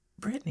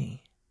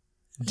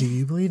Do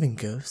you believe in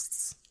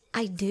ghosts?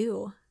 I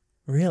do.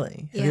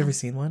 Really? Have you ever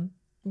seen one?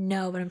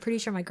 No, but I'm pretty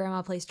sure my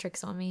grandma plays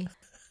tricks on me.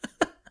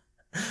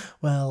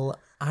 Well,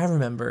 I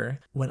remember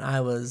when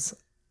I was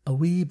a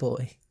wee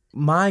boy,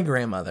 my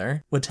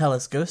grandmother would tell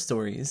us ghost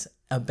stories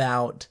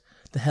about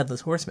the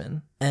Headless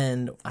Horseman.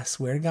 And I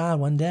swear to God,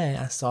 one day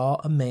I saw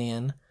a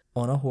man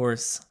on a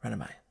horse running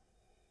by,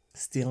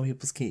 stealing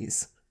people's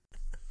keys.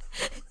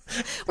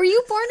 Were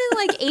you born in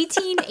like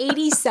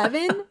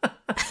 1887?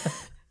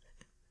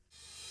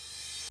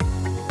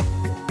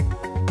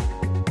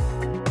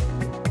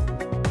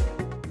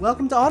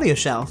 Welcome to Audio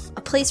Shelf.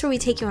 A place where we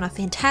take you on a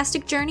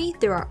fantastic journey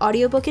through our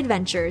audiobook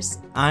adventures.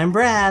 I'm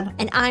Brad.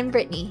 And I'm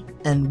Brittany.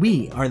 And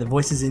we are the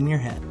voices in your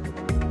head.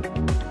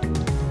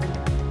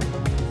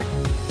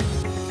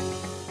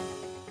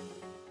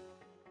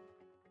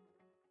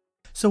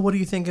 So what do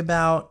you think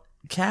about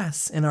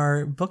Cass in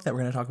our book that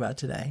we're going to talk about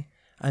today?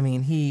 I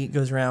mean, he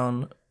goes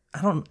around,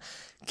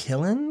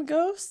 killing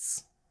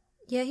ghosts?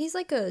 Yeah, he's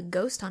like a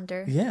ghost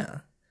hunter. Yeah.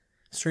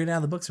 Straight out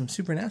of the books from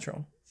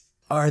Supernatural.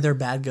 Are there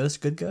bad ghosts,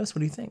 good ghosts?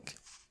 What do you think?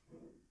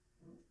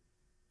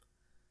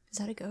 Is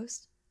that a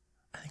ghost?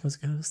 I think it was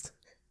a ghost.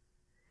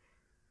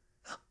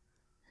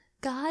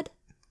 God?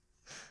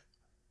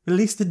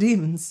 Release the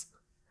demons.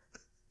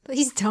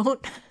 Please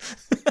don't.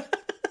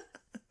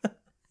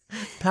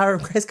 Power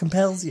of Christ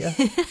compels you.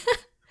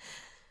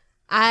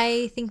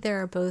 I think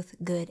there are both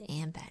good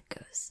and bad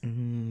ghosts.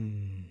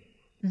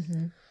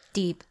 Mm-hmm.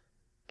 Deep.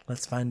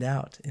 Let's find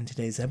out in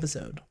today's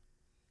episode.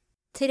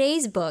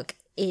 Today's book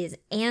is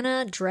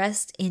Anna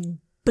Dressed in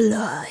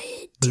Blood.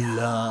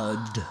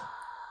 Blood.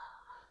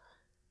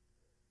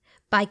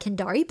 By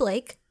Kendari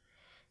Blake.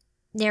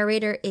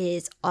 Narrator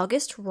is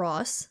August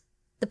Ross.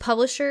 The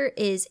publisher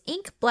is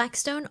Ink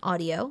Blackstone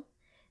Audio.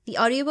 The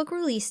audiobook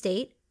release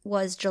date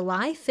was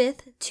July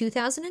 5th,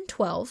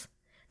 2012.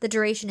 The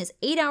duration is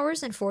 8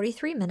 hours and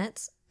 43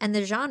 minutes, and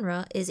the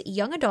genre is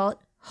young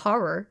adult,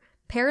 horror,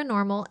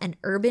 paranormal, and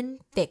urban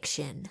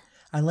fiction.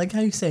 I like how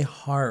you say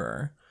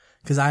horror,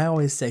 because I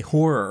always say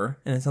horror,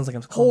 and it sounds like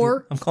I'm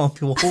calling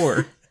people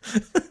whore.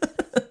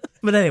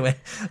 But anyway,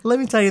 let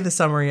me tell you the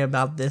summary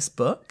about this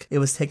book. It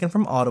was taken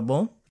from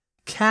Audible.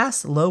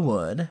 Cass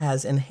Lowood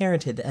has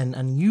inherited an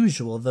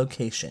unusual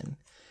vocation.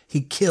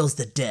 He kills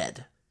the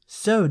dead.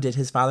 So did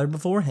his father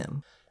before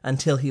him,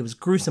 until he was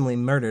gruesomely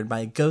murdered by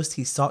a ghost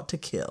he sought to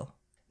kill.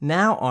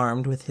 Now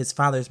armed with his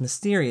father's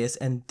mysterious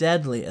and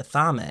deadly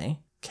athame,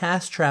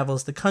 Cass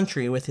travels the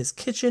country with his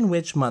kitchen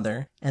witch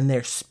mother and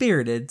their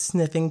spirited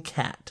sniffing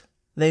cat.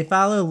 They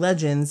follow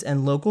legends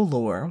and local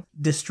lore,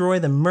 destroy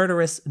the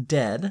murderous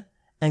dead,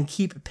 and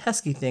keep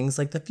pesky things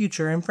like the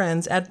future and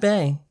friends at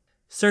bay.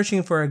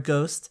 Searching for a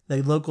ghost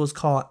the locals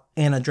call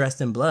Anna Dressed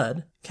in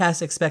Blood,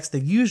 Cass expects the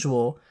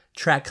usual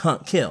track,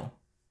 hunt, kill.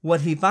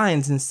 What he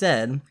finds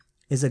instead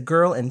is a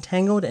girl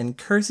entangled in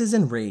curses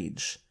and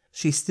rage.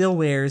 She still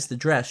wears the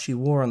dress she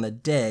wore on the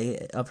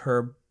day of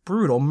her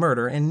brutal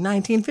murder in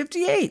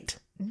 1958.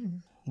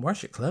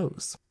 Wash your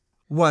clothes.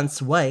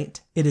 Once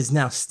white, it is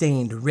now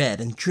stained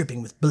red and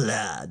dripping with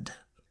blood.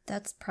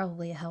 That's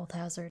probably a health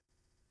hazard.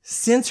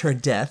 Since her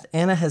death,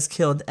 Anna has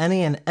killed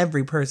any and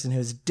every person who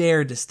has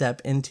dared to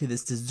step into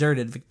this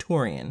deserted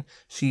Victorian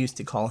she used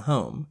to call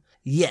home.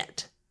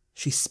 Yet,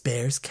 she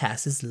spares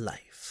Cass's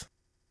life.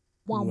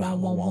 Wow, wow,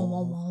 wow, wow,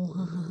 wow,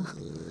 wow.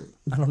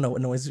 I don't know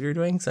what noise you were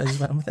doing, so I just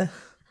went with it.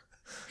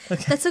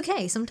 Okay. That's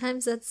okay.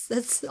 Sometimes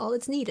that's all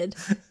that's needed.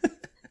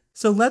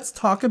 So let's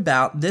talk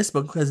about this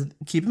book, because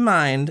keep in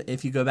mind,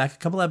 if you go back a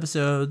couple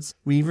episodes,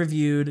 we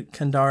reviewed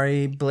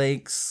Kendari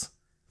Blake's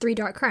Three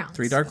Dark Crowns.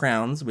 Three Dark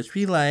Crowns, which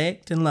we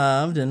liked and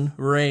loved and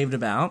raved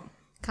about.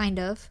 Kind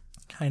of.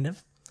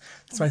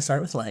 That's why I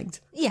started with liked.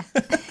 Yeah.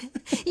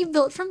 You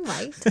built from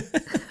liked.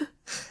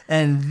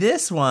 And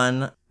this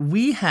one,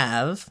 we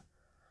have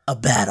a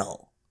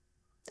battle.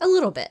 A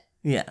little bit.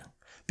 Yeah.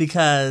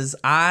 Because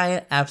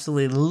I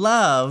absolutely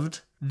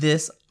loved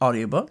this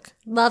audiobook.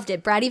 Loved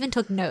it. Brad even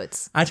took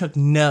notes. I took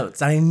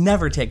notes. I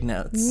never take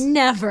notes.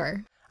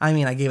 Never. I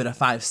mean, I gave it a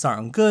 5-star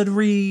on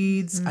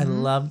Goodreads. Mm-hmm. I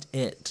loved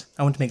it.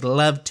 I want to make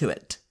love to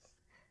it.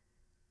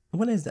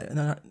 What is that?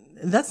 No,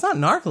 that's not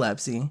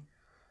narcolepsy.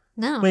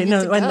 No. Wait,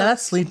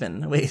 that's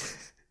sleeping. Wait,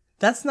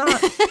 that's not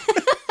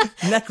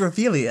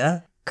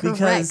necrophilia.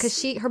 Correct,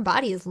 because her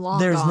body is long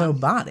There's gone. no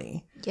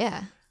body.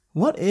 Yeah.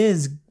 What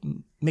is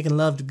making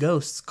love to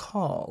ghosts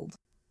called?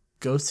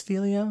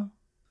 Ghostphilia?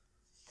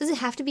 Does it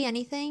have to be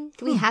anything?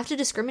 Do we have to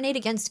discriminate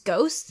against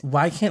ghosts?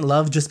 Why can't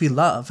love just be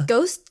love?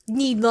 Ghosts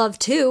need love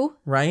too.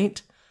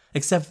 Right?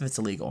 Except if it's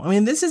illegal. I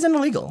mean, this isn't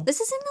illegal.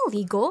 This isn't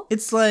illegal.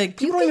 It's like,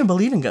 people don't even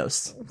believe in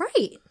ghosts.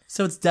 Right.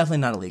 So it's definitely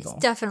not illegal.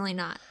 It's definitely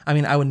not. I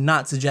mean, I would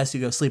not suggest you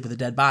go sleep with a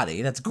dead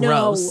body. That's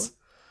gross. No.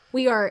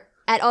 We are,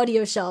 at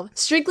Audio Shelf,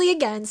 strictly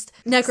against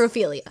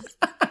necrophilia.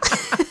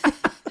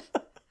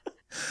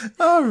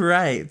 All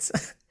right.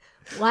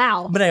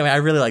 Wow. But anyway, I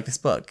really like this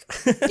book.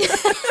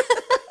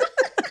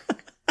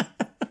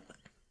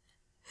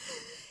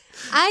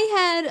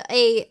 I had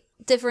a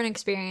different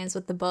experience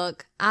with the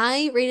book.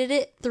 I rated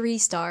it 3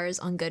 stars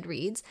on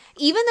Goodreads,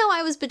 even though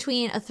I was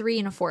between a 3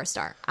 and a 4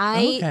 star.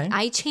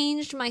 I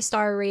changed my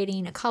star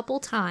rating a couple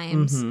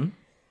times,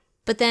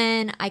 but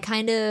then I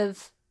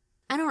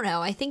don't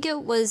know. I think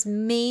it was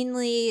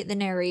mainly the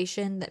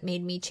narration that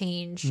made me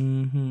change,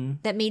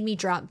 that made me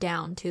drop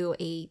down to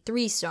a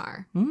 3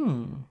 star.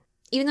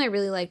 Even though I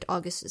really liked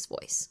August's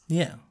voice.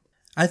 Yeah.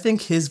 I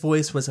think his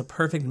voice was a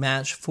perfect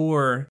match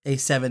for a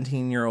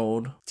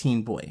 17-year-old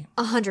teen boy.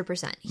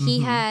 100%.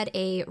 He had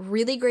a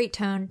really great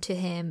tone to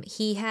him.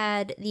 He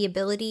had the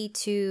ability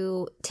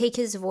to take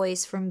his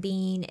voice from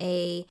being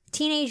a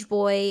teenage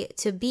boy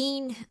to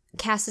being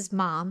Cass's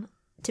mom,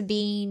 to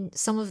being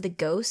some of the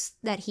ghosts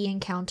that he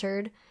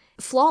encountered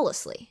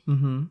flawlessly.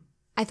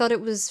 I thought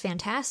it was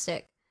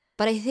fantastic.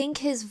 But I think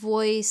his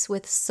voice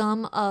with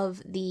some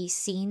of the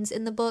scenes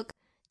in the book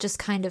just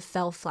kind of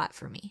fell flat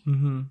for me.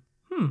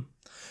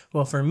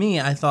 Well, for me,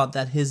 I thought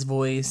that his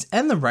voice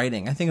and the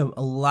writing, I think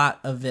a lot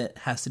of it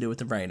has to do with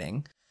the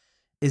writing,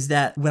 is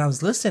that when I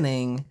was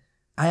listening,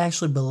 I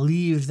actually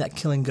believed that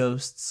killing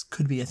ghosts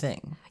could be a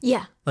thing.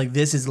 Yeah. Like,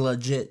 this is a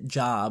legit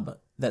job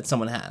that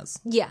someone has.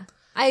 Yeah,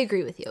 I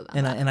agree with you about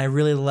that. And I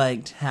really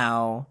liked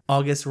how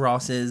August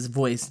Ross's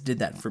voice did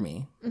that for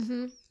me.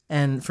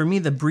 And for me,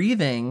 the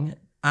breathing,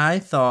 I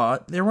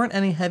thought there weren't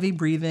any heavy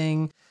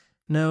breathing.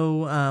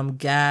 No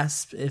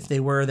gasp. If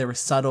they were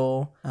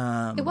subtle.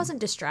 It wasn't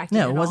distracting.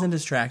 No, it wasn't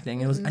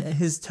distracting. It was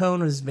his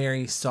tone was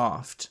very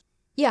soft.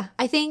 Yeah,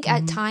 I think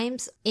at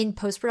times in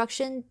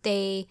post-production,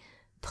 they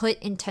put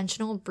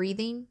intentional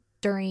breathing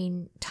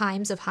during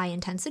times of high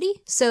intensity.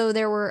 So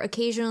there were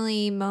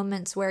occasionally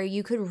moments where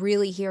you could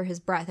really hear his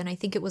breath. And I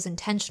think it was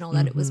intentional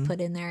that it was put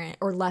in there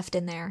or left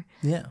in there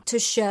to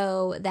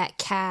show that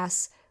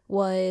Cass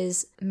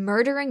was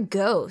murdering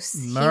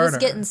ghosts. He was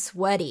getting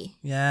sweaty.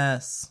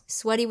 Yes.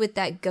 Sweaty with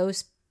that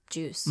ghost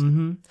juice.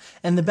 And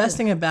the best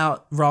thing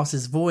about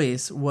Ross's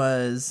voice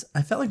was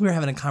I felt like we were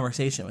having a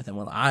conversation with him.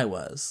 Well, I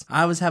was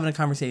having a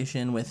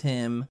conversation with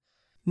him,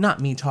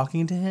 not me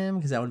talking to him,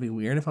 because that would be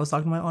weird if I was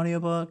talking to my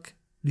audiobook.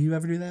 Do you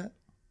ever do that?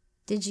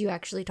 Did you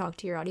actually talk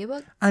to your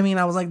audiobook? I mean,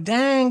 I was like,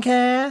 dang,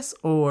 Cass,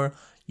 or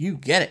you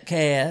get it,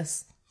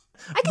 Cass.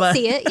 I can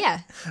see it,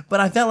 yeah.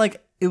 But I felt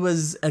like it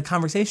was a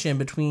conversation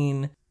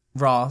between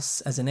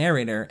Ross as a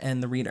narrator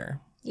and the reader.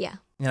 Yeah.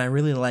 And I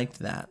really liked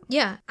that.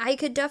 Yeah, I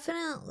could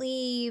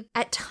definitely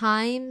at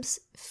times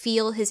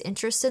feel his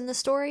interest in the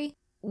story,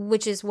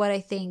 which is what I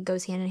think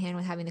goes hand in hand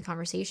with having the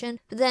conversation.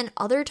 But then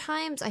other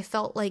times I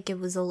felt like it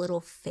was a little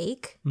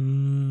fake.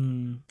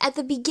 At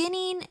the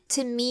beginning,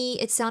 to me,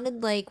 it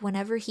sounded like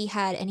whenever he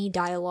had any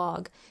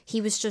dialogue,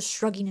 he was just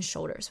shrugging his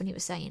shoulders when he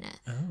was saying it.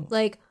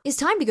 Like, it's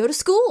time to go to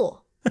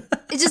school.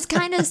 It just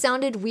kind of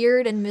sounded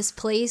weird and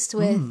misplaced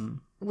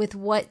with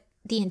what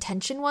the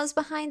intention was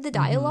behind the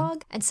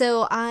dialogue. And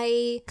so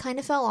I kind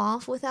of fell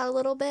off with that a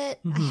little bit.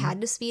 I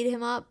had to speed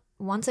him up.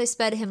 Once I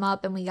sped him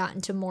up and we got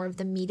into more of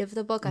the meat of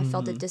the book, I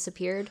felt it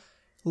disappeared.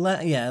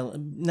 Yeah,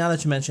 now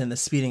that you mentioned the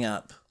speeding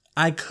up,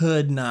 I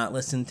could not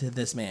listen to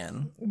this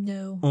man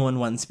on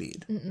one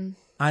speed.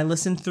 I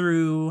listened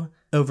through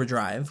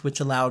Overdrive, which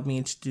allowed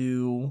me to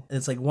do,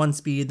 it's like 1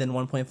 speed, then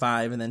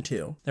 1.5, and then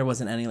 2. There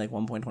wasn't any like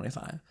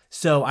 1.25.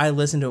 So I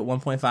listened to it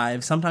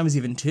 1.5, sometimes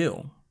even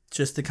 2.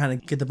 Just to kind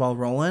of get the ball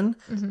rolling.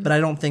 But I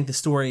don't think the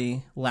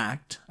story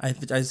lacked. I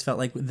just felt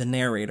like the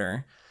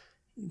narrator,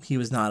 he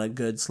was not a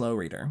good slow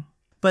reader.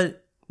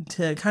 But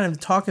to kind of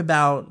talk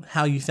about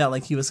how you felt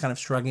like he was kind of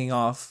shrugging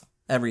off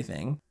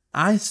everything,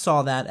 I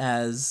saw that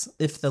as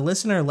if the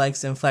listener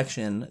likes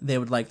inflection, they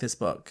would like this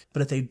book.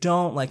 But if they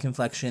don't like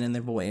inflection in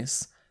their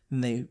voice,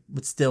 then they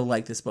would still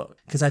like this book.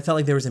 Because I felt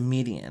like there was a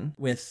median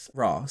with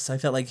Ross. I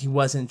felt like he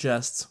wasn't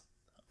just,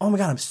 oh my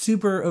God, I'm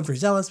super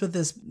overzealous with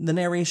the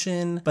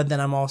narration, but then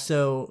I'm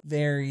also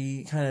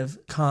very kind of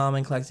calm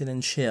and collected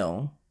and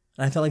chill.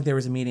 And I felt like there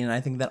was a median. And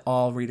I think that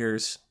all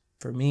readers,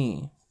 for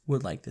me,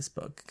 would like this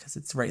book because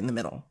it's right in the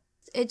middle.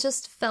 It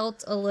just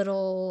felt a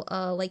little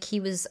like he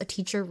was a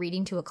teacher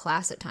reading to a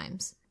class at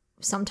times.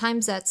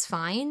 Sometimes that's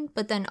fine,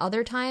 but then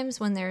other times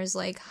when there's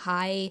like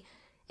high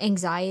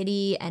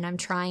anxiety and I'm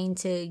trying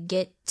to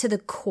get to the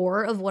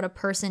core of what a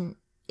person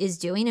is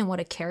doing and what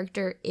a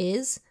character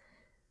is,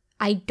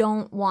 I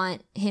don't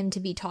want him to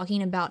be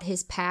talking about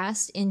his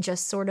past in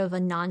just sort of a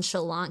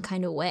nonchalant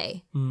kind of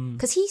way.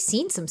 Because he's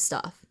seen some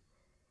stuff.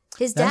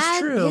 His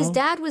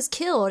dad was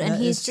killed,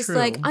 and he's just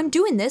like, I'm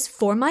doing this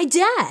for my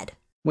dad.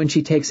 When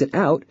she takes it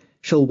out,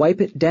 she'll wipe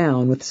it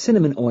down with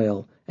cinnamon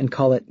oil and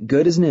call it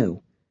good as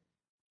new.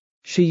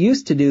 She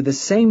used to do the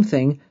same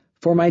thing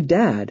for my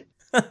dad.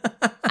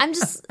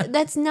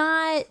 That's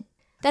not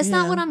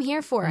what I'm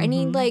here for. I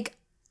need like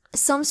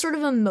some sort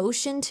of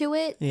emotion to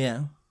it.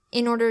 Yeah.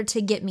 In order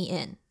to get me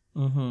in.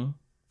 All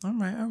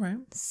right.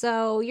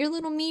 So your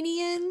little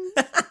median,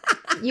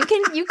 you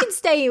can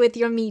stay with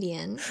your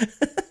median.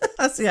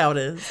 I see how it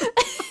is.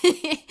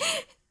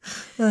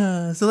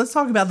 So let's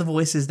talk about the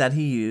voices that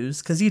he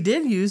used, because he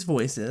did use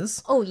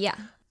voices. Oh, yeah.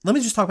 Let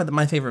me just talk about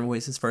my favorite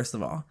voices first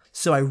of all.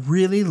 So I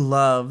really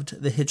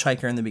loved the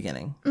hitchhiker in the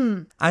beginning.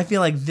 I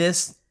feel like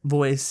this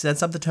voice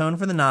sets up the tone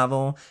for the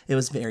novel. It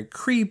was very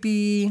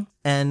creepy,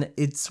 and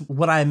it's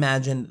what I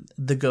imagined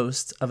the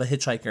ghost of a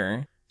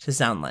hitchhiker to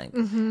sound like.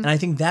 And I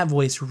think that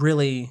voice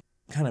really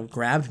kind of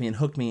grabbed me and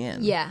hooked me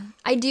in. Yeah.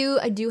 I do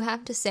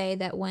have to say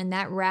that when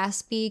that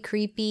raspy,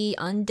 creepy,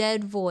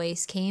 undead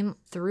voice came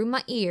through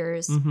my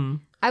ears,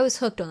 I was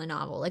hooked on the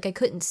novel. Like, I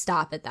couldn't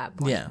stop at that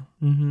point. Yeah.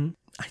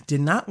 I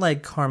did not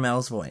like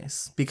Carmel's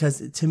voice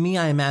because to me,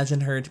 I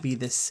imagined her to be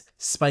this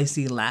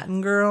spicy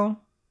Latin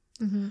girl.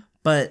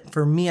 But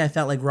for me, I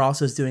felt like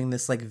Ross was doing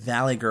this like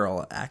Valley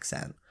Girl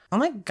accent. Oh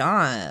my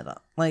God.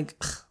 Like,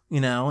 you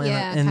know?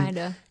 Yeah, kind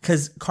of.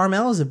 Because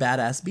Carmel is a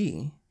badass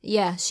bee.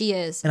 Yeah, she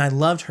is. And I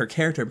loved her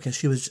character because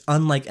she was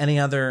unlike any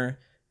other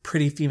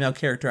pretty female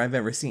character I've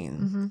ever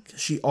seen.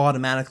 She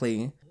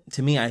automatically,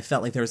 to me, I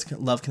felt like there was a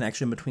love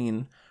connection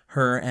between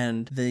her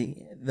and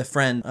the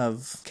friend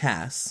of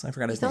Cass. I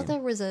forgot his name. You felt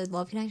there was a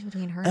love connection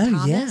between her and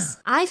Thomas? Yeah.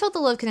 I felt the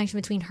love connection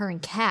between her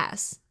and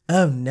Cass.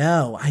 Oh,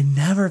 no. I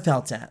never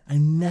felt that. I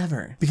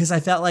never. Because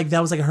I felt like that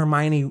was like a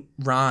Hermione,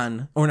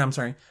 Ron. Or no, I'm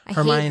sorry. I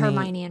hate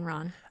Hermione and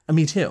Ron.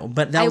 Me too.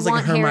 But that was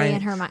like a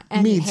Hermione.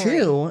 And me Harry.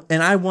 too.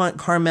 And I want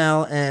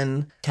Carmel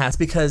and Cass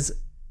because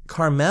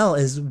Carmel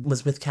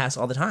was with Cass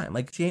all the time.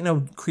 Like, she ain't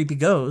no creepy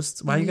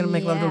ghost. Why are you going to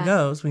make love to a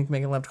ghost when you can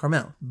make love to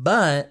Carmel?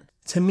 But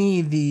to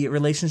me, the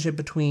relationship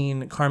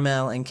between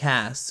Carmel and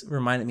Cass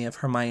reminded me of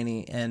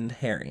Hermione and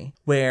Harry,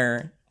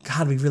 where,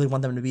 God, we really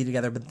want them to be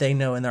together, but they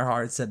know in their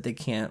hearts that they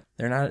can't.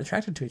 They're not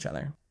attracted to each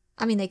other.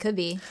 I mean, they could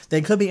be.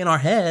 They could be in our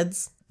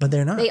heads, but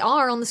they're not. They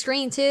are on the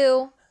screen,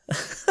 too.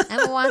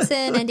 Emma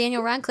Watson and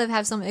Daniel Radcliffe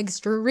have some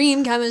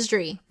extreme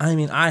chemistry. I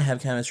mean, I have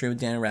chemistry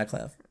with Daniel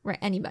Radcliffe. Right,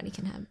 anybody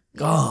can have.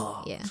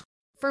 God. Yeah.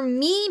 For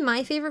me,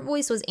 my favorite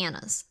voice was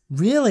Anna's.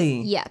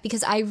 Really? Yeah,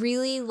 because I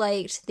really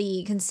liked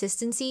the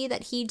consistency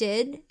that he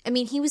did. I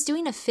mean, he was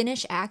doing a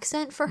Finnish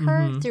accent for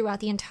her throughout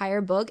the entire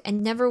book,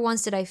 and never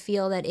once did I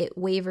feel that it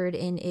wavered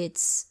in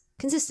its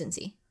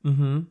consistency.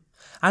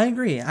 I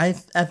agree.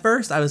 At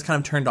first, I was kind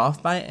of turned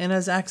off by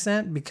Anna's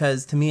accent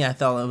because to me, I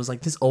thought it was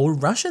like this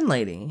old Russian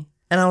lady.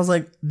 And I was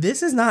like,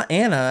 this is not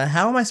Anna.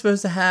 How am I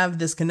supposed to have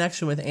this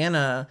connection with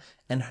Anna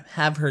and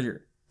have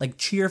her, like,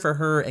 cheer for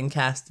her and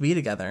Cass to be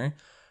together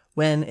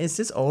when it's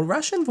this old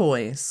Russian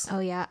voice? Oh,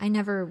 yeah. I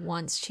never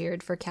once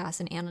cheered for Cass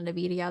and Anna to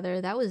be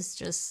together. That was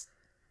just...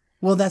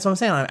 Well, that's what I'm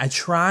saying. I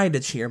tried to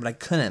cheer, but I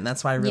couldn't.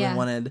 That's why I really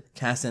wanted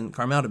Cass and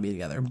Carmel to be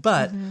together.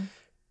 But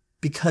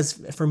because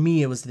for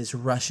me, it was this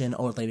Russian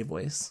old lady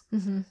voice.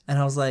 And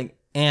I was like,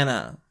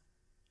 Anna,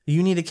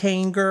 you need a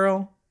cane,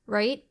 girl?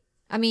 Right?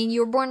 I mean, you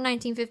were born in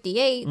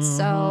 1958,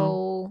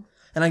 so...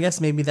 And I guess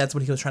maybe that's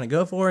what he was trying to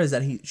go for, is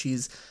that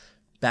she's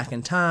back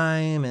in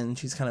time, and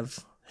she's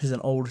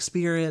an old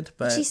spirit,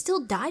 but... She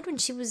still died when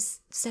she was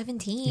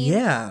 17.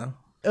 Yeah.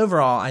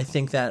 Overall, I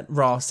think that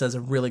Ross does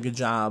a really good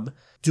job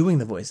doing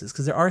the voices,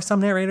 because there are some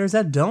narrators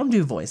that don't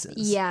do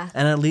voices. Yeah.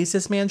 And at least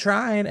this man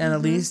tried, and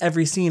at least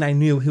every scene I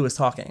knew who was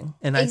talking.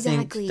 And I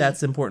think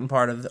that's an important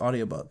part of the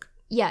audiobook.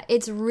 Yeah,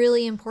 it's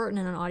really important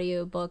in an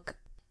audiobook.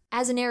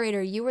 As a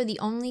narrator, you are the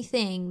only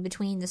thing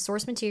between the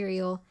source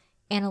material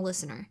and a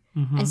listener.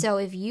 And so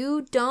if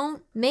you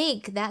don't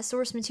make that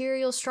source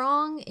material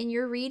strong in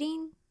your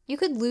reading, you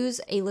could lose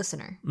a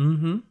listener.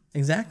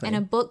 Exactly. And a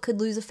book could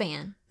lose a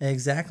fan.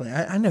 Exactly.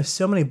 I know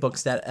so many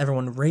books that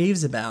everyone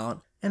raves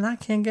about, and I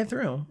can't get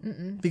through.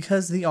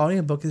 Because the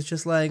audiobook is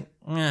just like,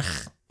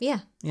 ugh. Yeah,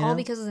 all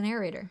because of the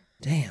narrator.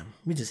 Damn,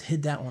 we just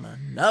hit that one on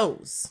the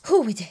nose.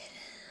 Oh, we did.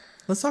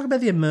 Let's talk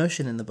about the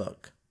emotion in the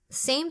book.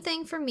 Same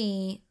thing for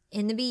me.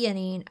 In the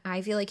beginning,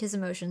 I feel like his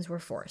emotions were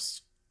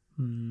forced.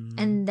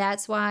 And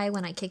that's why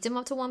when I kicked him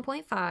up to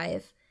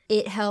 1.5,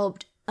 it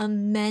helped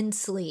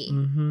immensely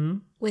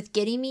with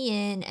getting me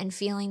in and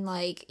feeling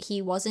like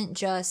he wasn't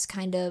just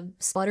kind of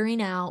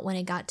sputtering out when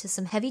it got to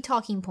some heavy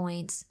talking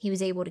points. He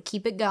was able to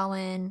keep it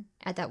going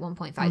at that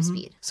 1.5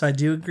 speed. So I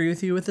do agree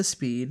with you with the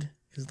speed.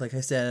 Because like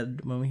I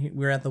said, when we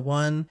were at the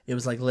 1, it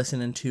was like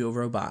listening to a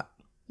robot.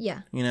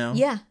 Yeah. You know?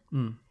 Yeah.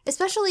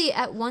 Especially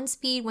at 1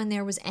 speed when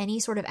there was any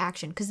sort of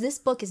action. Because this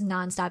book is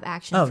nonstop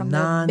action from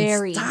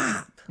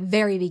the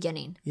very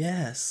beginning.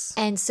 Yes.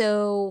 And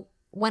so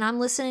when I'm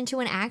listening to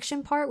an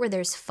action part where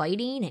there's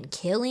fighting and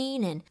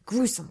killing and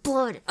gruesome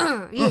blood,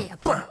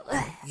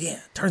 yeah,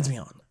 turns me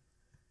on.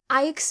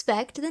 I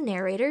expect the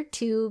narrator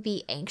to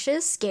be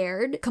anxious,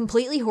 scared,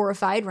 completely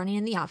horrified, running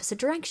in the opposite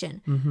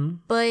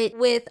direction. But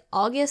with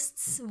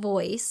August's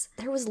voice,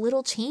 there was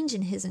little change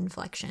in his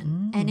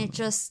inflection, and it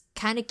just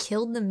kind of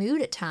killed the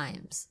mood at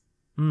times.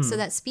 So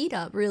that speed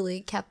up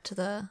really kept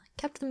the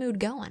mood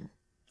going.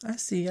 I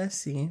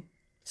see.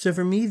 So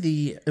for me,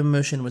 the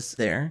emotion was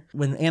there.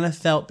 When Anna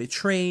felt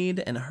betrayed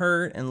and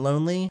hurt and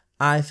lonely,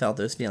 I felt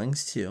those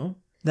feelings too.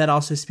 That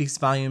also speaks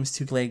volumes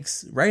to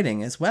Blake's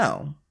writing as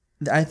well.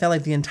 I felt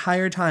like the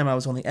entire time I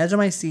was on the edge of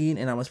my seat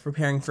and I was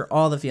preparing for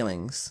all the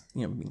feelings.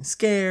 You know, being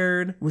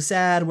scared, was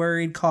sad,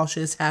 worried,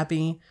 cautious,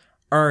 happy,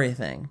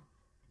 everything.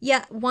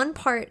 Yeah, one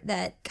part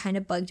that kind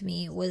of bugged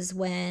me was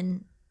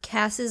when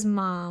Cass's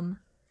mom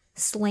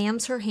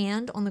slams her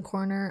hand on the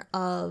corner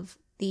of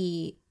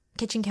the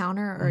kitchen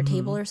counter or a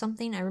table or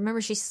something. I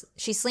remember she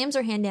slams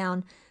her hand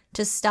down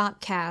to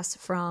stop Cass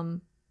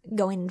from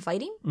going and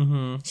fighting.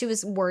 Mm-hmm. She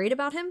was worried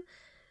about him.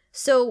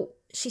 So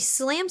she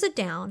slams it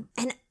down,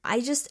 and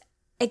I just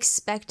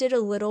expected a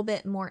little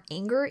bit more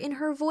anger in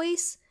her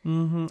voice.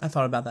 Mm-hmm. I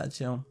thought about that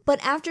too.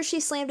 But after she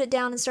slammed it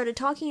down and started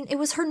talking, it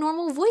was her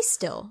normal voice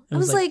still. I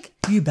was like,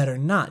 you better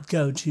not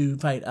go to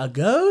fight a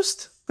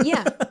ghost.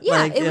 Yeah. Yeah.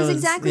 Like, it was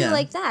exactly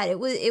like that. It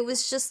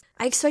was just,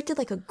 I expected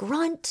like a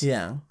grunt.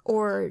 Yeah.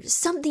 Or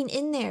something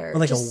in there. Or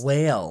like a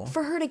wail.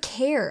 For her to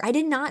care. I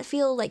did not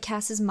feel like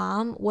Cass's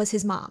mom was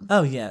his mom.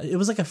 Oh, yeah. It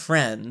was like a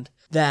friend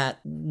that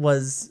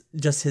was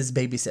just his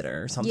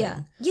babysitter or something. Yeah.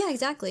 Yeah,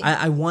 exactly.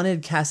 I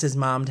wanted Cass's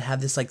mom to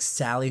have this like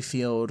Sally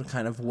Field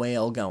kind of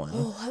wail going.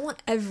 Oh, I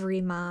want every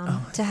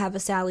mom to have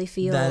a Sally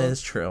Field. That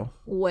is true.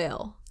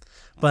 Wail.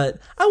 But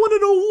I want to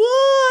know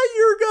why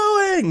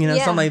you're going. You know,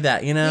 something like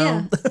that, you know?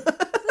 Yeah.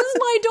 This is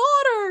my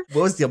daughter.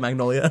 What was Steel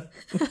Magnolia?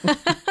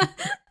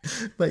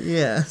 But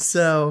yeah,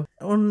 so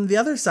on the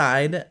other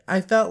side,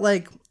 I felt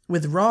like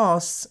with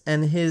Ross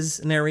and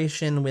his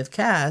narration with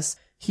Cass,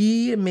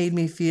 he made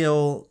me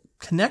feel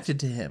connected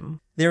to him.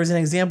 There was an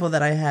example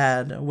that I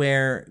had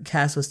where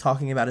Cass was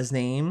talking about his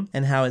name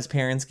and how his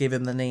parents gave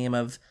him the name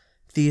of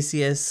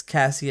Theseus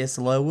Cassius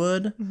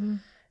Lowood. Mm-hmm.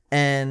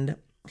 And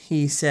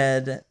he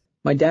said,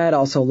 my dad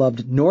also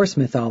loved Norse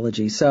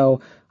mythology, so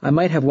I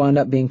might have wound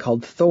up being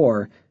called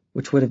Thor,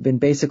 which would have been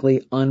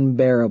basically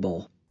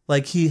unbearable.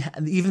 Like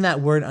even that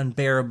word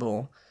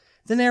unbearable,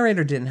 the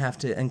narrator didn't have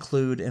to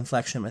include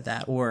inflection with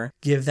that or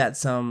give that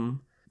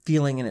some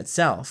feeling in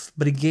itself,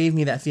 but it gave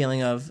me that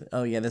feeling of,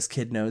 oh yeah, this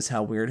kid knows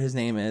how weird his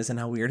name is and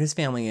how weird his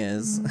family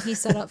is. He's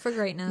set up for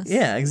greatness.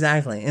 Yeah,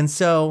 exactly. And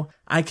so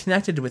I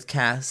connected with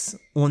Cass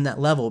on that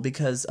level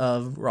because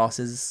of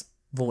Ross's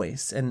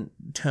voice and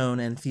tone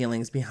and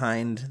feelings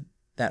behind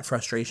that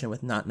frustration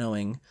with not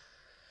knowing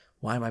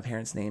why my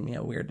parents named me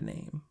a weird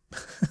name.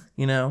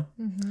 You know?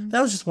 Mm-hmm.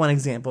 That was just one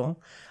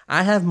example.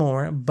 I have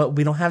more, but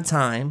we don't have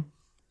time.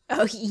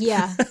 Oh,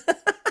 yeah.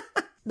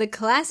 The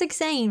classic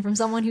saying from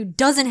someone who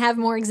doesn't have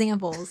more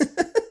examples.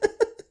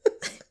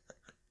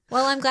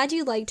 Well, I'm glad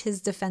you liked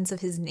his defense of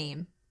his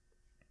name.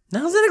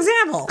 That was an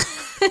example.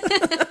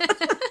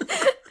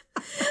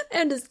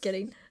 I'm just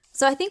kidding.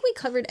 So I think we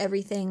covered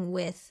everything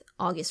with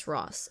August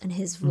Ross and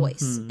his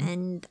voice,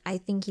 and I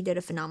think he did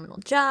a phenomenal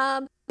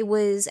job. It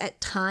was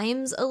at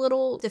times a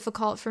little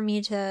difficult for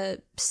me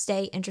to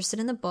stay interested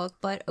in the book,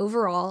 but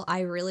overall, I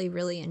really,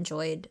 really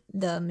enjoyed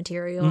the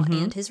material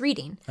and his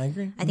reading. I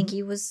agree. I think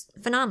he was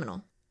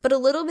phenomenal. But a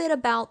little bit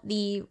about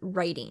the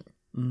writing.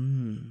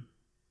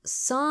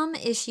 Some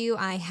issue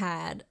I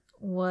had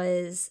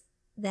was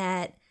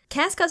that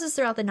Cass cusses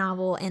throughout the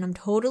novel, and I'm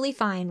totally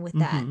fine with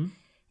that.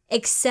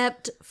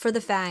 Except for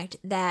the fact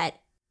that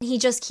he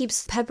just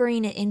keeps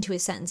peppering it into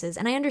his sentences.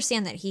 And I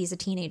understand that he's a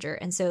teenager,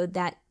 and so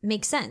that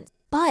makes sense.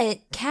 But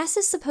Cass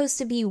is supposed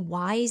to be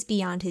wise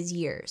beyond his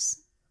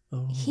years.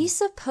 Oh. He's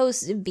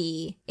supposed to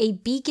be a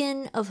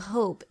beacon of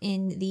hope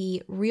in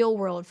the real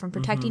world from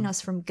protecting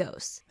us from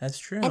ghosts. That's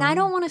true. And I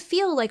don't want to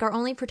feel like our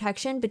only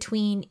protection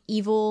between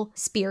evil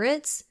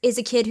spirits is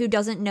a kid who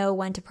doesn't know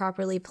when to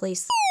properly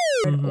place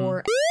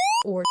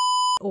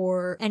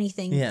or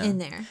anything in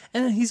there.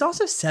 And he's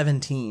also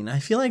 17. I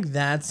feel like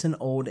that's an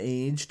old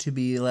age to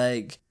be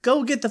like,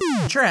 go get the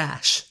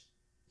trash.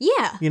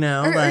 Yeah. You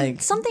know, or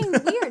something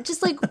weird,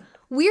 just like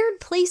weird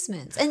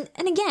placements.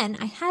 And again,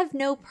 I have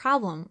no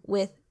problem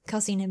with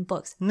cussing in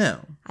books.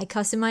 No. I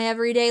cuss in my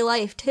everyday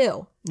life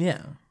too.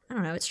 Yeah. I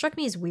don't know. It struck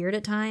me as weird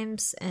at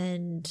times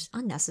and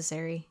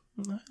unnecessary.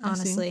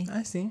 Honestly.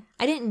 I see.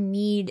 I didn't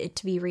need it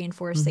to be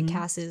reinforced that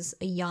Cass is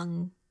a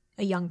young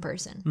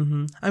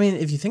person. I mean,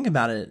 if you think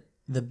about it,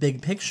 the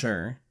big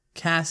picture,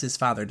 Cass's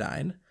father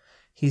died.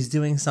 He's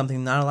doing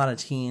something not a lot of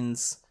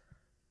teens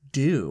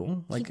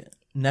do.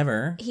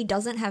 Never. He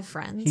doesn't have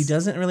friends. He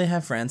doesn't really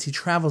have friends. He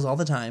travels all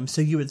the time.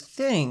 So you would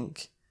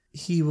think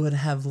he would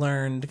have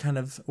learned kind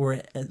of, or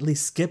at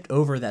least skipped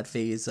over that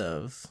phase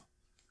of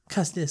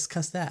cuss this,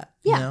 cuss that.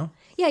 Yeah. You know?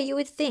 Yeah, you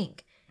would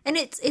think. And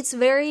it's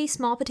very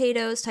small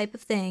potatoes type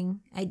of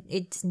thing.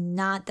 It's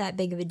not that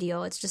big of a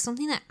deal. It's just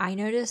something that I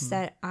noticed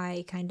that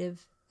it kind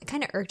of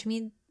irked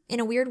me in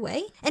a weird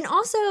way. And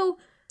also,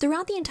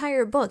 throughout the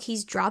entire book,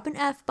 he's dropping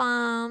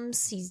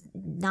F-bombs. He's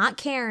not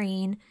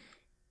caring.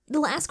 The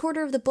last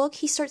quarter of the book,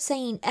 he starts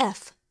saying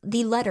F,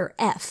 the letter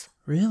F.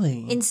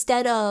 Really?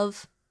 Instead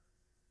of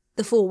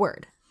the full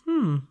word.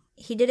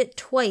 He did it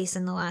twice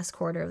in the last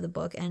quarter of the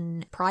book,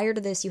 and prior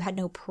to this, you had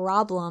no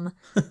problem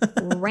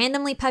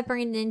randomly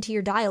peppering it into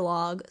your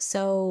dialogue,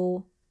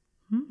 so...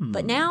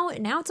 But now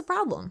it's a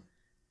problem.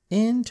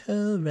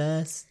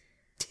 Interesting.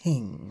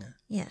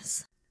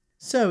 Yes.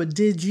 So,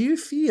 did you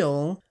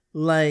feel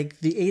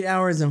like the 8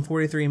 hours and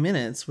 43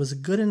 minutes was a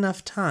good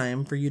enough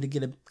time for you to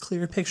get a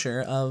clear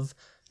picture of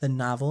the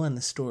novel and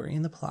the story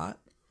and the plot?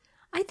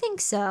 I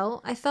think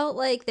so. I felt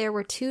like there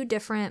were two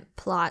different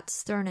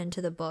plots thrown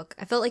into the book.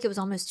 I felt like it was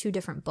almost two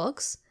different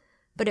books,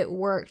 but it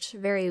worked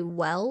very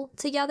well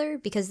together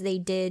because they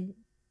did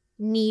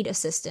need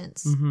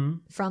assistance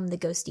from the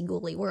ghosty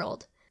ghouly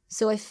world.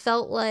 So I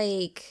felt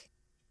like,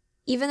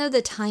 even though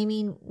the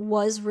timing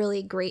was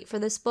really great for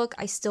this book,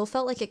 I still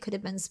felt like it could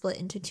have been split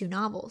into 2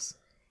 novels.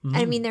 Mm-hmm.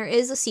 I mean, there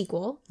is a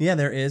sequel. Yeah,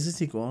 there is a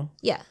sequel.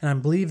 Yeah. And I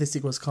believe the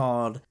sequel is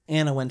called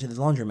Anna Went to the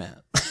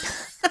Laundromat.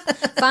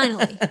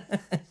 Finally.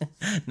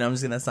 No, I'm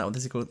just kidding. That's not what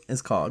the sequel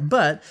is called.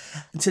 But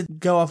to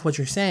go off what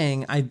you're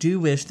saying, I do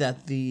wish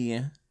that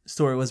the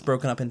story was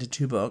broken up into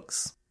 2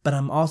 books. But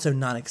I'm also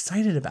not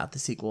excited about the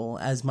sequel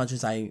as much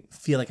as I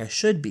feel like I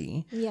should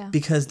be. Yeah.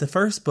 Because the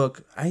first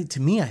book, to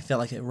me, I felt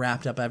like it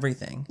wrapped up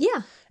everything.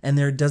 Yeah. And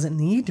there doesn't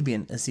need to be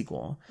a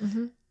sequel.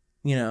 Mm-hmm.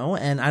 You know,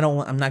 and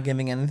I'm not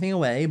giving anything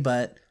away,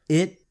 but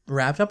it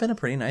wrapped up in a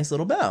pretty nice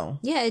little bow.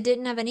 Yeah, it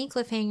didn't have any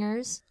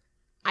cliffhangers.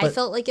 I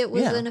felt like it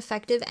was an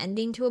effective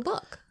ending to a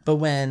book. But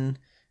when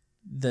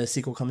the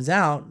sequel comes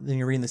out, then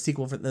you're reading the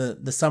sequel for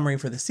the summary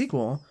for the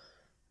sequel.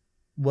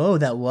 Whoa,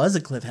 that was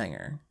a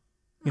cliffhanger.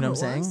 You know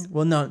what I'm saying?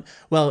 Well, no.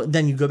 Well,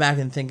 then you go back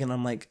and think, and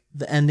I'm like,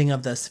 the ending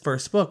of this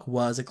first book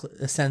was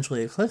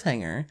essentially a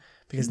cliffhanger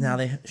because now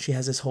she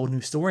has this whole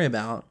new story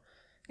about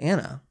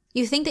Anna.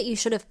 You think that you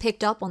should have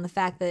picked up on the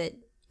fact that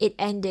it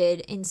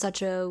ended in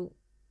such a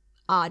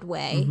odd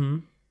way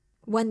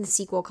when the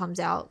sequel comes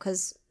out,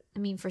 because I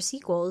mean, for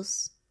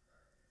sequels,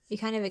 you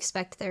kind of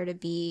expect there to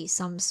be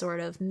some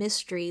sort of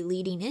mystery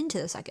leading into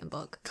the second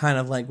book. Kind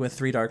of like with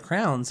 3 Dark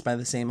Crowns by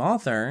the same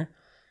author,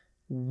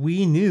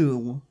 we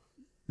knew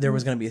there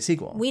was going to be a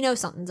sequel. We know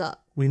something's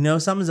up. We know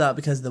something's up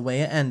because the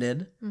way it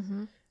ended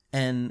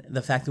and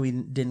the fact that we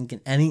didn't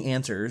get any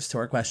answers to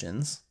our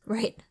questions.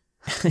 Right.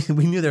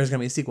 We knew there was going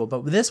to be a sequel.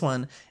 But with this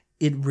one,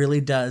 it really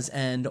does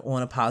end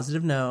on a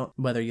positive note.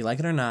 Whether you like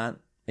it or not,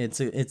 it's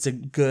a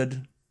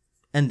good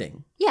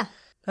ending. Yeah.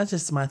 That's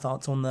just my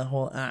thoughts on the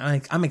whole.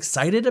 I'm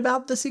excited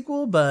about the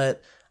sequel,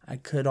 but I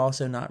could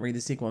also not read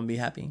the sequel and be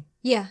happy.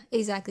 Yeah,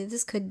 exactly.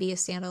 This could be a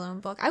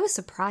standalone book. I was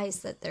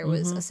surprised that there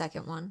was a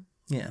second one.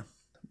 Yeah.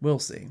 We'll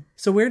see.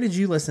 So where did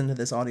you listen to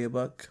this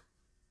audiobook?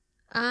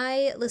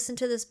 I listened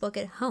to this book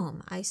at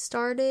home. I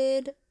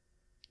started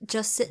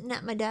just sitting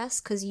at my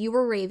desk because you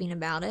were raving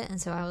about it. And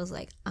so I was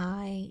like,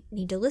 I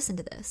need to listen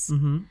to this.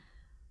 Mm-hmm.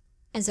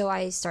 And so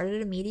I started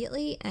it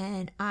immediately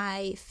and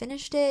I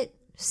finished it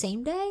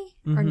same day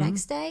or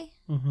next day.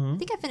 Mm-hmm. I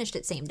think I finished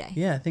it same day.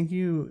 Yeah, I think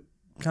you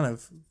kind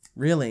of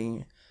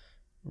really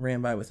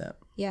ran by with it.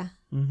 Yeah.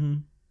 Mm-hmm.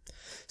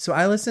 So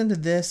I listened to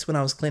this when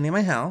I was cleaning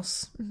my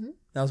house. Mm-hmm.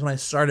 That was when I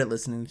started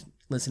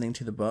listening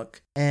to the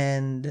book.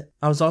 And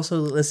I was also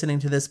listening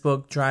to this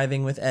book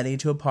driving with Eddie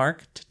to a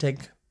park to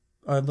take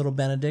our little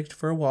Benedict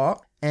for a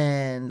walk.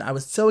 And I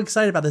was so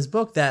excited about this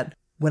book that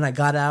when I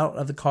got out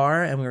of the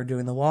car and we were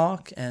doing the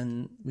walk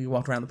and we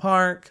walked around the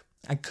park,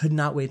 I could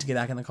not wait to get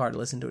back in the car to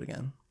listen to it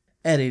again.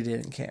 Eddie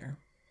didn't care.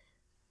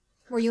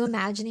 Were you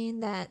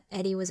imagining that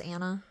Eddie was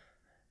Anna?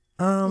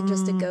 And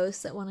just a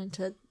ghost that wanted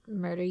to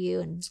murder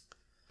you and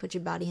put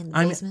your body in the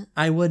basement?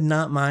 I would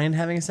not mind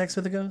having sex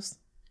with a ghost.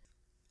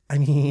 I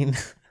mean...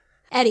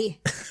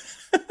 Eddie,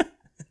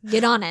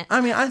 get on it.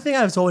 I mean, I think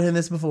I've told him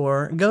this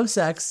before. Ghost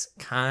sex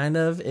kind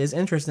of is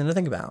interesting to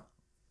think about.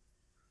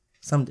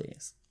 Some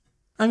days.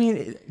 I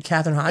mean,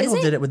 Katherine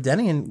Heigl did it with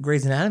Denny in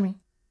Grey's Anatomy.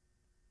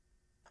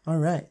 All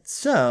right.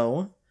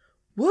 So,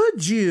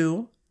 would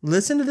you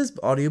listen to this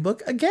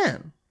audiobook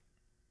again?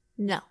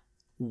 No.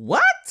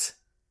 What?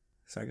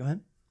 Sorry, go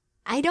ahead.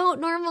 I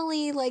don't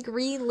normally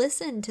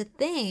re-listen to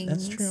things.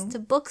 That's true. To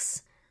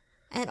books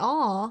at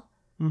all.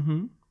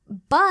 Mm-hmm.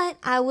 But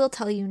I will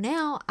tell you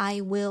now, I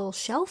will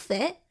shelf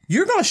it.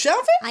 You're going to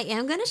shelf it? I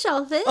am going to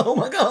shelf it. Oh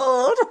my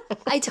God.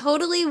 I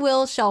totally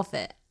will shelf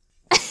it.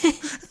 I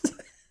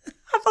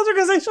thought you were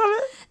going to say shelf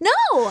it.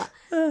 No.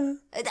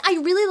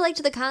 I really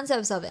liked the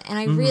concepts of it. And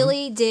I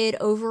really did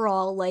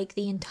overall like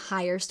the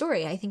entire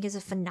story. I think it's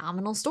a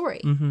phenomenal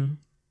story. Mm-hmm.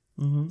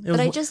 Mm-hmm. But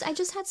I just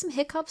had some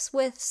hiccups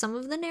with some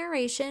of the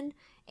narration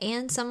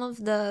and some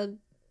of the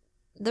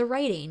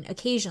writing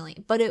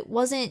occasionally, but it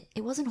wasn't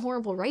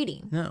horrible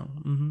writing. No.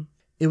 Mm-hmm.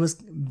 It was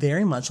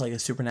very much like a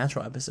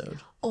Supernatural episode.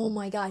 Oh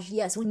my gosh,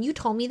 yes. When you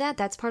told me that,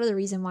 that's part of the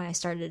reason why I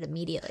started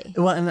immediately.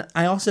 Well, and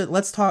I also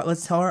let's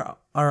tell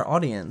our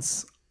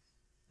audience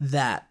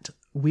that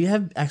we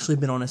have actually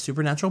been on a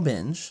Supernatural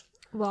binge.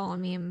 Well, I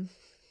mean,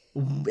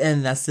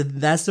 and that's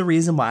the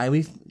reason why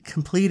we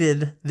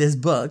completed this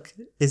book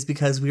is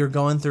because we were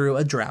going through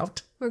a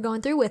drought. We're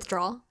going through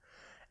withdrawal.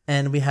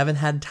 And we haven't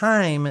had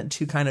time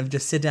to kind of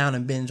just sit down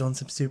and binge on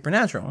some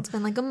Supernatural. It's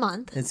been like a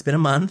month. It's been a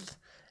month.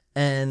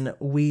 And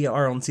we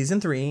are on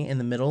season 3 in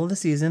the middle of the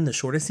season, the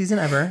shortest season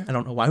ever. I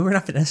don't know why we're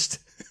not finished.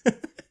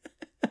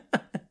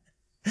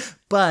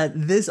 But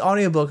this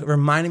audiobook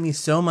reminded me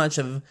so much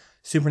of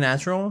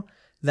Supernatural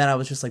that I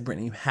was just like,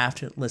 Brittany, you have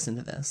to listen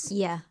to this.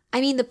 Yeah.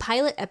 I mean, the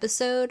pilot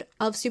episode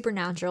of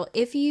Supernatural,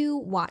 if you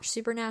watch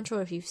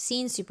Supernatural, if you've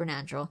seen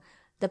Supernatural,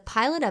 the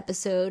pilot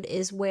episode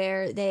is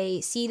where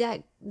they see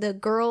that the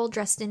girl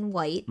dressed in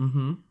white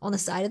on the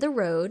side of the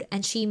road,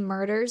 and she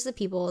murders the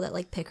people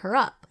that pick her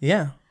up.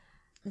 Yeah.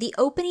 The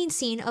opening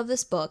scene of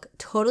this book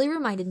totally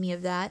reminded me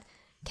of that.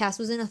 Cass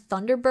was in a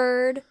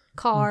Thunderbird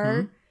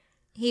car.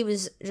 He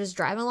was just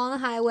driving along the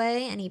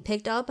highway and he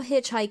picked up a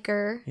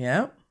hitchhiker.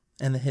 Yeah.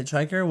 And the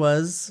hitchhiker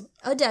was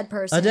a dead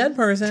person. A dead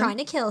person. Trying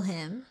to kill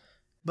him.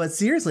 But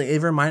seriously,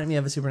 it reminded me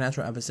of a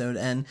Supernatural episode,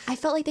 and I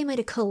felt like they might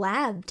have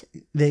collabed.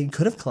 They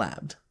could have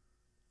collabed.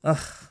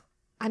 Ugh.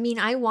 I mean,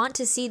 I want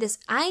to see this.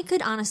 I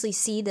could honestly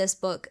see this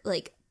book,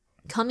 like,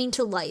 coming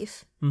to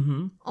life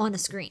on a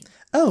screen.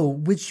 Oh,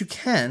 which you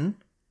can.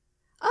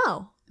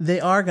 Oh.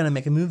 They are going to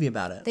make a movie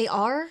about it. They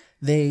are?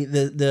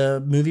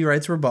 The movie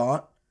rights were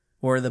bought,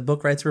 or the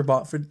book rights were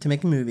bought to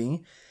make a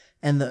movie,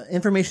 and the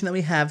information that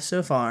we have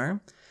so far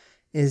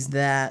is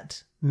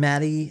that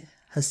Maddie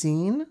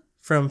Hassan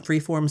from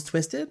Freeform's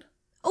Twisted.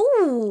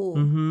 Oh,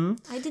 mm-hmm.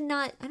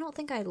 I don't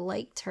think I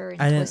liked her in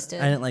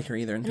Twisted. I didn't like her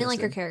either in Twisted. I didn't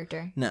like her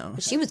character. No.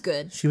 But she was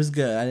good. She was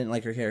good. I didn't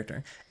like her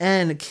character.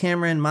 And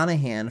Cameron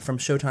Monaghan from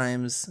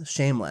Showtime's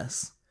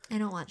Shameless. I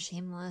don't watch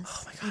Shameless.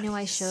 Oh my God. I know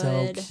I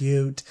should. So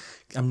cute.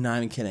 I'm not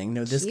even kidding.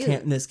 No,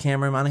 this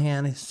Cameron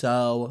Monaghan is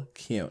so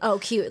cute. Oh,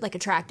 cute. Like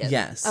attractive.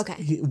 Yes.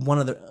 Okay.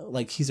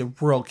 He's a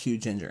real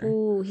cute ginger.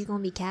 Ooh, he's going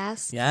to be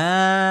Cass?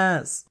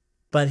 Yes.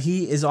 But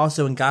he is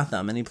also in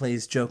Gotham, and he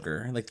plays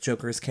Joker, like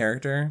Joker's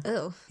character.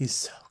 Oh. He's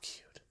so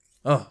cute.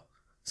 Oh,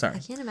 sorry. I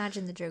can't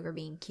imagine the Joker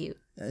being cute.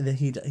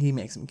 He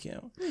makes him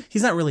cute.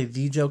 He's not really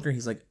the Joker.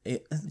 He's like,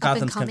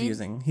 Gotham's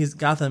confusing.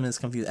 Gotham is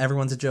confused.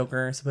 Everyone's a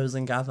Joker, supposedly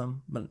in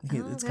Gotham, but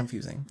it's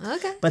confusing.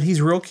 Okay. But he's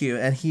real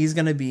cute, and he's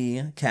going to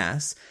be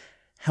Cass.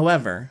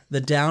 However, the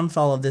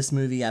downfall of this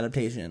movie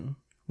adaptation,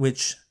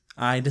 which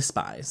I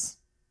despise,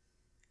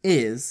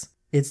 is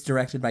it's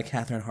directed by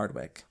Catherine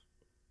Hardwicke.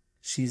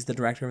 She's the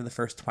director of the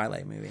first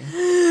Twilight movie.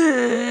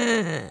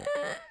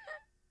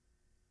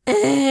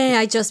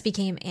 I just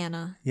became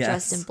Anna,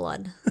 dressed in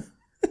blood.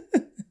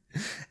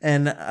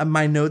 And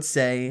my notes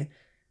say,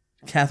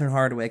 Catherine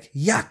Hardwicke,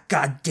 yuck,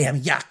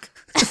 goddamn yuck.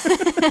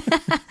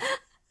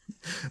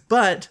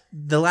 But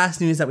the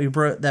last news that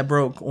that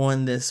broke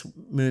on this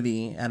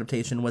movie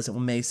adaptation was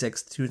on May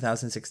 6th,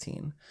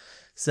 2016.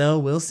 So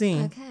we'll see.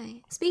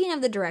 Okay. Speaking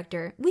of the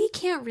director, we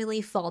can't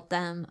really fault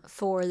them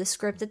for the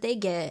script that they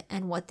get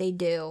and what they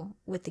do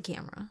with the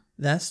camera.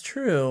 That's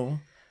true.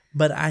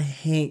 But I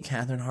hate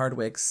Catherine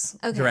Hardwicke's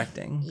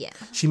directing. Yeah.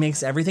 She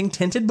makes everything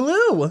tinted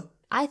blue.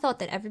 I thought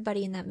that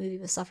everybody in that movie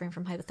was suffering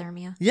from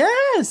hypothermia.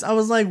 Yes. I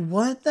was like,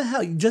 what the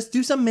hell? Just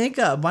do some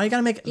makeup. Why you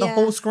gotta make the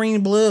whole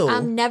screen blue?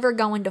 I'm never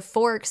going to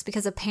Forks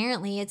because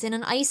apparently it's in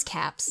an ice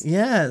caps.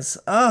 Yes.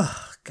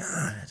 Oh,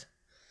 God.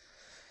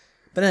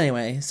 But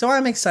anyway, so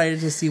I'm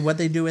excited to see what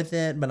they do with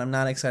it, but I'm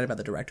not excited about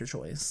the director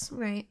choice.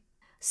 Right.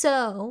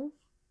 So,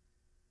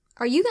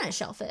 are you going to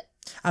shelf it?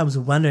 I was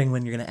wondering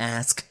when you're going to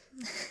ask.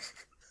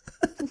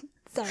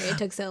 Sorry it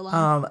took so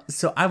long.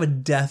 So I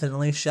would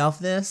definitely shelf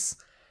this,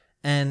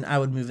 and I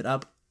would move it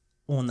up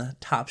on the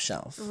top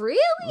shelf.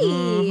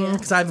 Really?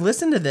 Because I've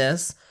listened to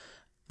this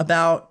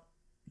about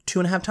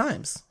 2.5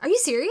 times. Are you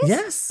serious?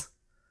 Yes.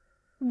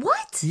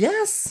 What?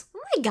 Yes. Oh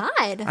my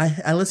God.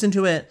 I listened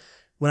to it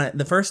when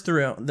the first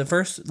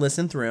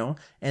listen through,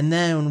 and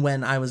then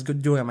when I was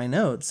doing my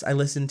notes, I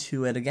listened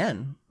to it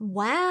again.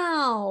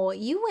 Wow,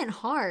 you went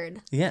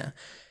hard. Yeah,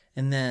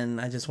 and then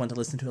I just wanted to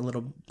listen to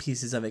little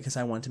pieces of it because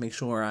I wanted to make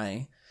sure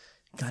I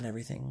got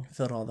everything,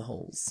 filled all the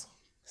holes.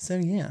 So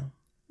yeah,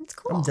 that's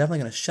cool. I'm definitely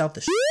gonna shout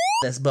the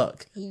this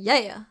book.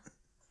 Yeah,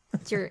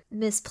 it's your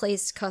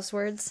misplaced cuss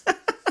words.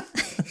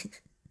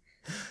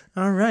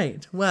 All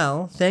right.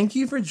 Well, thank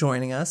you for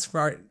joining us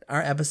for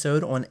our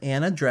episode on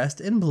Anna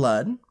Dressed in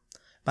Blood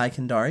by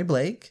Kendari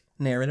Blake,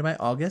 narrated by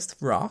August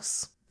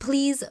Ross.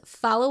 Please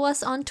follow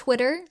us on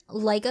Twitter,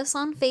 like us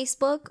on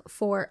Facebook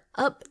for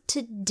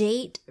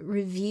up-to-date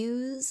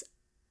reviews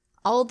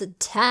all the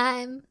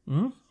time.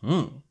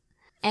 Mm-hmm.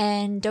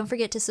 And don't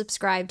forget to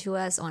subscribe to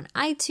us on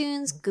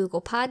iTunes,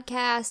 Google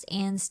Podcast,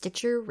 and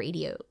Stitcher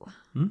Radio.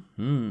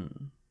 Mm-hmm.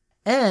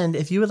 And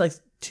if you would like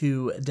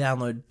to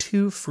download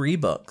 2 free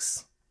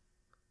books,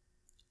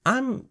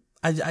 I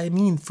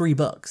mean free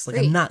books. Like,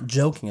 free. I'm not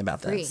joking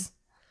about free. This.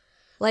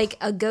 Like,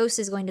 a ghost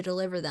is going to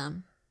deliver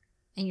them,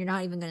 and you're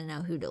not even going to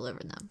know who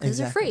delivered them. Because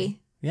they're free.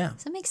 Yeah.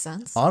 Does that make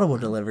sense? Audible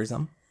delivers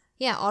them.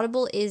 Yeah,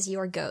 Audible is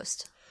your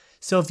ghost.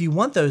 So if you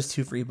want those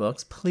 2 free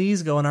books,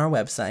 please go on our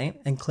website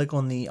and click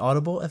on the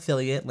Audible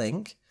affiliate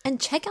link.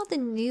 And check out the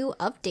new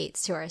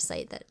updates to our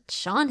site that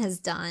Sean has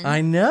done.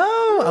 I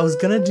know! I was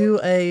going to do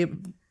a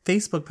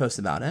Facebook post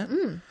about it.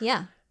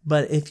 Yeah.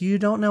 But if you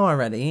don't know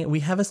already,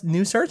 we have a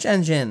new search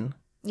engine.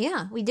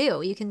 Yeah, we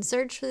do. You can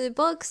search for the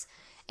books.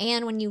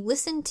 And when you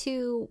listen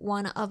to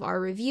one of our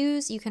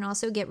reviews, you can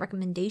also get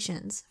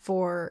recommendations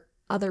for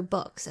other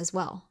books as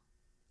well.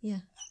 Yeah.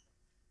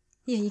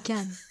 Yeah, you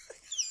can.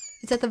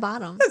 It's at the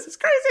bottom. This is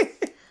crazy.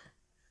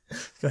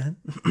 Go ahead.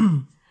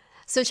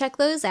 So check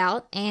those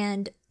out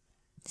and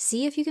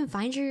see if you can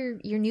find your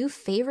new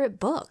favorite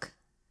book.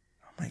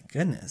 Oh my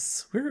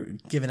goodness. We're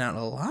giving out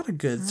a lot of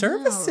good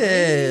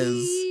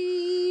services.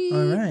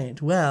 All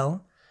right.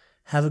 Well,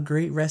 have a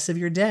great rest of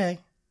your day.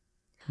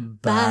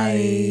 Bye.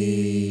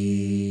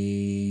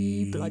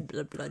 Blood,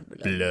 blood, blood,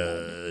 blood.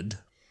 Blood.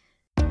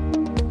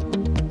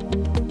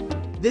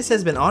 This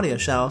has been Audio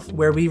Shelf,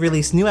 where we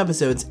release new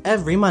episodes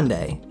every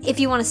Monday. If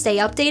you want to stay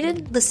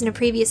updated, listen to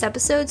previous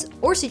episodes,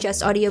 or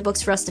suggest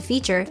audiobooks for us to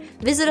feature,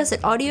 visit us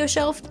at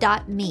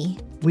audioshelf.me.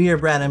 We are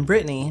Brad and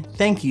Brittany.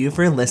 Thank you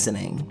for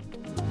listening.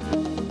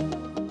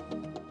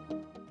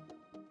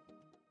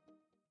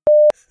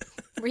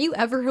 Were you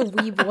ever a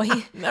wee boy?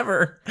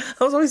 Never.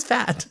 I was always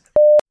fat.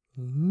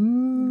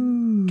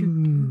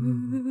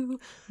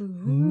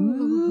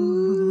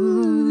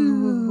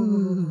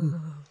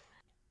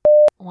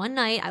 One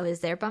night, I was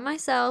there by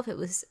myself. It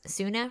was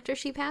soon after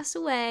she passed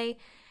away,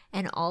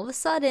 and all of a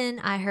sudden,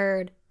 I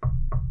heard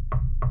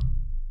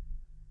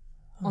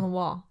on the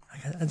wall. I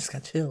just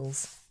got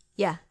chills.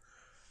 Yeah.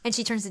 And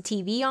she turns the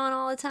TV on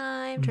all the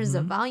time, turns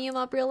the volume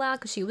up real loud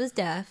because she was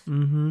deaf.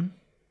 Mm-hmm.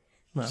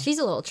 Well, she's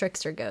a little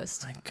trickster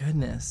ghost. My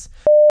goodness.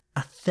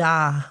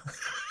 Athame.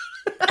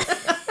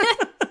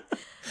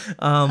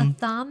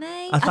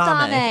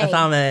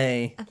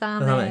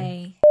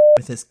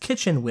 With his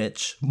kitchen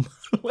witch.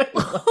 We're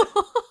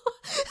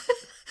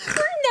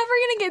never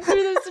gonna get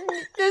through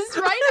this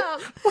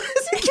write-up.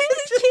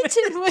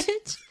 Kitchen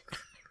witch.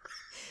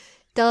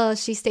 Duh,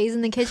 she stays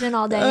in the kitchen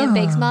all day and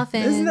bakes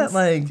muffins. Isn't that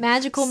like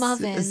magical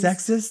muffins?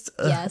 Sexist?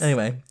 Yes.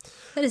 Anyway.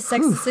 That is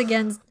sexist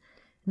against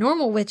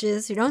normal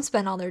witches who don't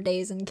spend all their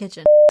days in the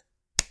kitchen.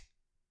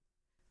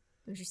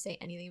 Don't you say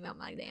anything about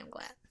my damn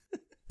glass.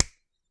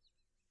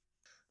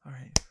 All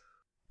right.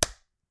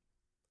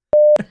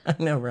 I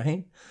know,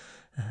 right?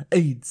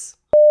 AIDS.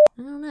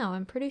 I don't know.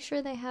 I'm pretty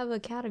sure they have a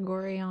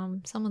category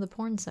on some of the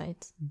porn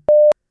sites.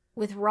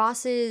 With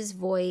Ross's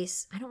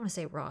voice, I don't want to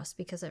say Ross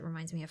because it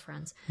reminds me of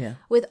Friends. Yeah.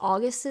 With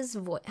August's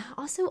voice,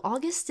 also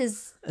August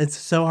is. It's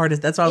so hard.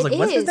 That's why I was like,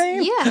 what's his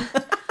name? Yeah.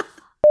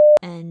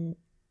 And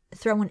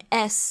throw an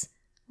S.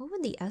 What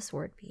would the S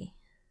word be?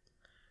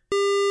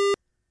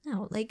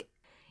 No, like,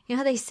 you know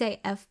how they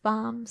say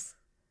F-bombs?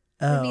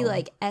 It would be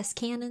like S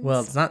cannons.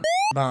 Well, it's not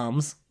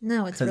bombs.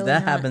 No, it's really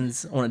that not.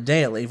 happens on a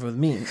daily with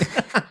me.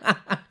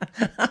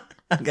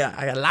 I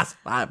got lots of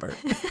fiber.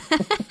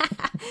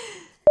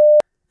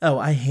 Oh,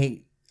 I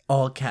hate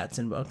all cats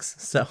in books.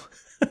 So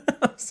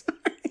I'm sorry.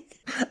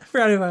 I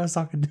forgot who I was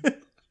talking to.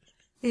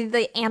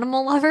 The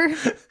animal lover.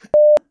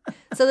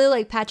 So they're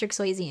like Patrick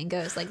Swayze and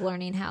Ghost, like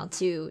learning how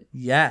to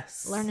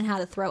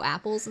throw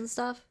apples and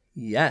stuff.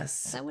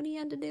 Yes. Is that what he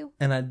had to do?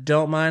 And I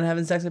don't mind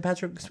having sex with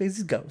Patrick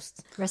Swayze's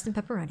ghost. Rest in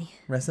pepperoni.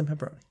 Rest in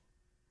pepperoni.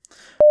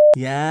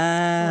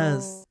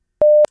 Yes.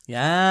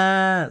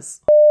 Yes.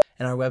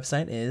 And our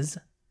website is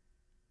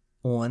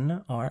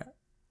on our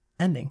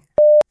ending.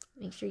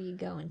 Make sure you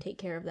go and take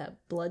care of that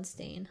blood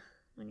stain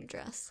on your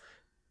dress.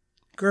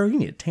 Girl, you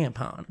need a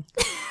tampon.